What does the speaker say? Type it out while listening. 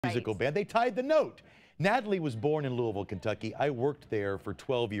Musical band. They tied the note. Natalie was born in Louisville, Kentucky. I worked there for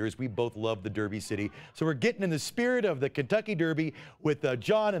 12 years. We both love the Derby City. So we're getting in the spirit of the Kentucky Derby with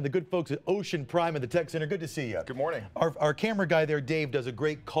John and the good folks at Ocean Prime and the Tech Center. Good to see you. Good morning. Our camera guy there, Dave, does a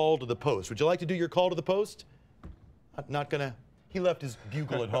great call to the post. Would you like to do your call to the post? Not gonna. He left his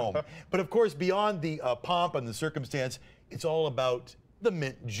bugle at home. But of course, beyond the pomp and the circumstance, it's all about the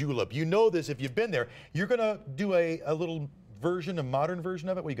mint julep. You know this if you've been there. You're gonna do a little version, a modern version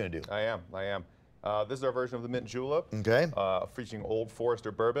of it. What are you gonna do? I am. This is our version of the mint julep. Okay. Featuring Old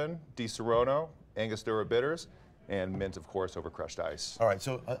Forester bourbon, Di Serono, Angostura bitters, and mint, of course, over crushed ice. All right,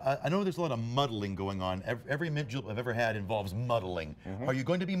 so I know there's a lot of muddling going on. Every mint julep I've ever had involves muddling. Are you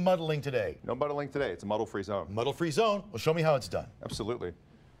going to be muddling today? No muddling today. It's a muddle-free zone. Muddle-free zone. Well, show me how it's done. Absolutely.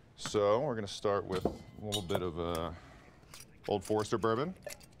 So we're going to start with a little bit of Old Forester bourbon,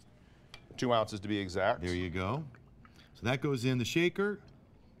 2 ounces to be exact. There you go. So that goes in the shaker.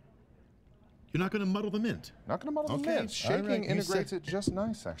 You're not going to muddle the mint. Not going to muddle the mint. Shaking integrates it just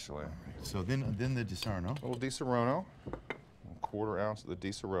nice, actually. So then the Di Serono. A little Di Serono, 1/4 ounce of the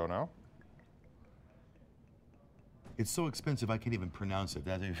Di Serono. It's so expensive I can't even pronounce it.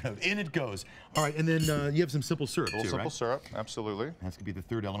 In it goes. All right, and then you have some simple syrup A little too, simple right? syrup, absolutely. That's going to be the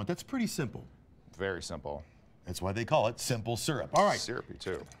third element. That's pretty simple. Very simple. That's why they call it simple syrup. All right. Syrupy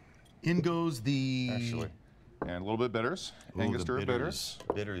too. In goes the... Actually. And a little bit bitters. Angostura bitters.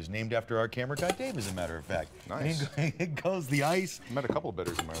 Bitters, named after our camera guy, Dave, as a matter of fact. Nice. In goes the ice. I met a couple of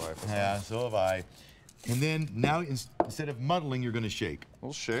bitters in my life. Yeah, so have I. And then now, instead of muddling, you're going to shake. A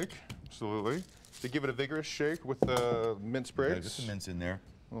little shake, absolutely. To give it a vigorous shake with the mint sprigs. Yeah, just some mints in there.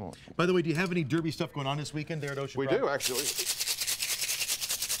 Oh. By the way, do you have any Derby stuff going on this weekend there at Ocean Prime? We do, actually.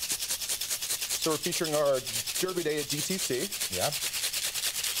 So we're featuring our Derby Day at DTC. Yeah.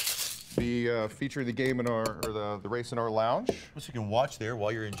 Featuring the game in the race in our lounge. So you can watch there while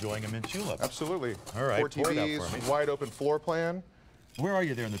you're enjoying a mint julep. Absolutely. All right. 4 TVs, wide open floor plan. Where are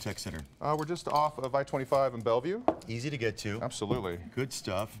you there in the Tech Center? We're just off of I-25 in Bellevue. Easy to get to. Absolutely. Good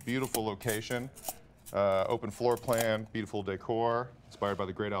stuff. Beautiful location. Open floor plan, beautiful decor, inspired by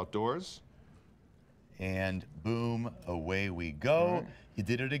the great outdoors. And boom, away we go. Right. You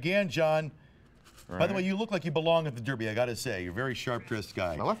did it again, John. Right. By the way, you look like you belong at the Derby, I gotta say. You're a very sharp-dressed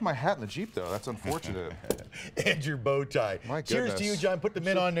guy. I left my hat in the Jeep, though. That's unfortunate. And your bow tie. My Cheers goodness. to you, John. Put the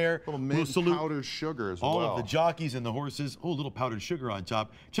mint on there. Little mint salute powdered sugar as all well. of the jockeys and the horses. Oh, a little powdered sugar on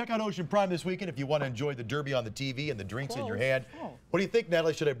top. Check out Ocean Prime this weekend if you want to enjoy the Derby on the TV and the drinks in your hand. What do you think,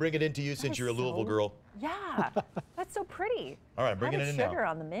 Natalie? Should I bring it in to you since you're a Louisville girl? Yeah, that's so pretty. All right, bring it in now. Sugar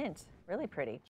on the mint, really pretty.